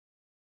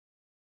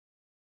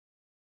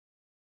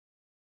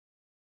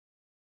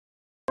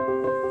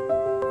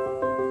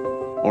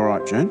All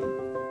right, June.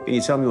 Can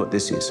you tell me what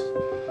this is?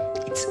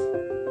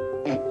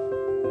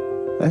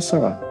 That's all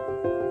right.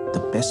 The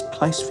best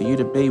place for you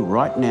to be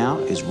right now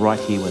is right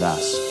here with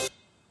us.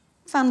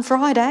 Fun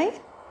Friday.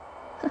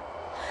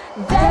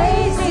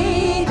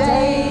 Daisy,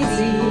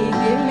 Daisy,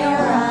 give me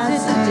your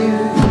answer to do.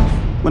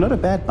 We're not a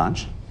bad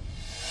bunch.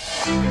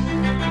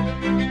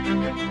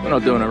 We're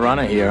not doing a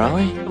runner here, are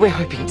we? We're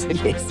hoping to,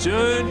 yes.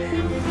 June!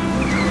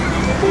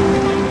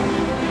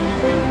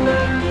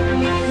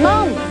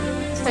 Mum!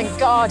 Thank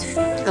God.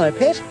 Hello,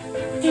 pet.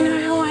 You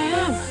know who I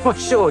am. I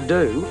sure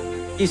do.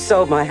 You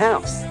sold my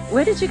house.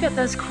 Where did you get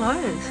those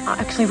clothes?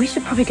 Actually, we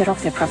should probably get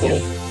off their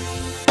property.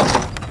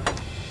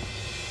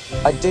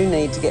 I do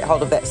need to get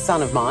hold of that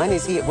son of mine.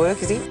 Is he at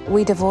work, is he?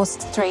 We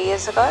divorced 3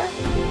 years ago.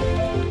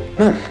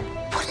 Mum,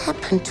 what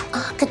happened to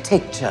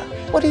architecture?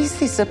 What is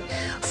this, a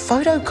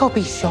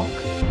photocopy shop?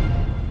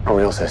 Oh,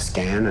 we also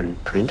scan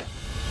and print.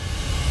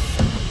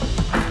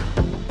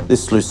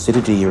 This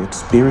lucidity you're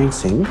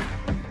experiencing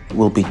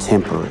will be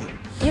temporary.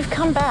 You've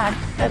come back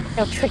at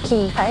a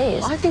tricky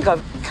phase. I think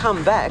I've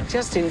come back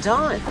just in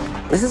time.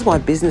 This is why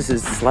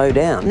businesses slow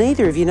down.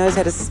 Neither of you knows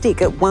how to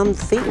stick at one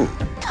thing.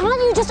 Can't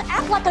you just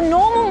act like a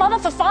normal mother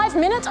for 5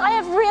 minutes? I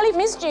have really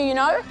missed you, you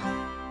know?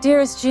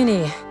 Dearest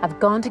Ginny, I've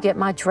gone to get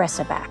my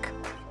dresser back.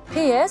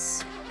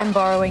 P.S. I'm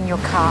borrowing your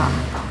car.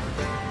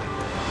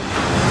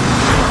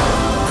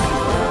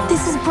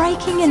 This is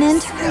breaking and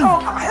entering. Oh,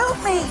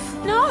 help me!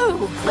 No!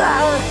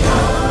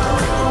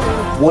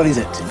 What is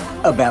it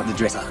about the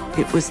dresser?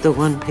 It was the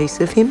one piece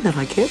of him that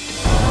I kept.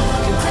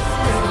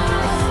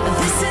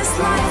 This is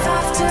life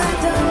after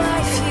the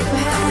life you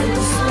had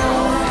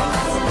before.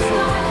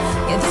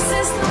 Yeah, this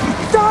is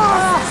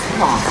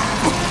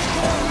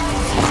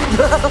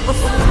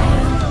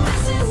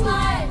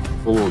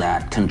life. All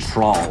that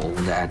control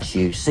that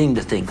you seem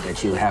to think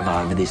that you have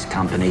over this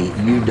company,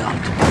 you don't.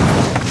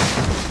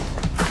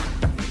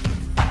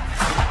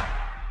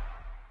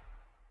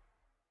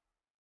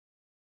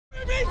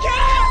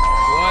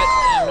 What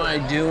am I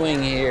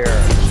doing here?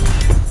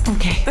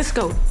 Okay, let's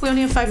go. We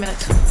only have 5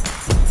 minutes.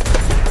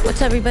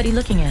 What's everybody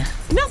looking at?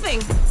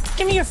 Nothing.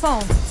 Give me your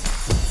phone.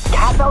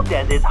 Kat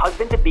Valdez's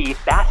husband-to-be,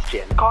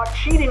 Bastian, caught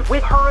cheating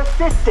with her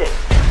assistant.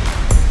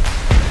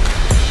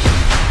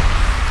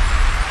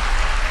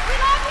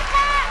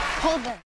 Hold them.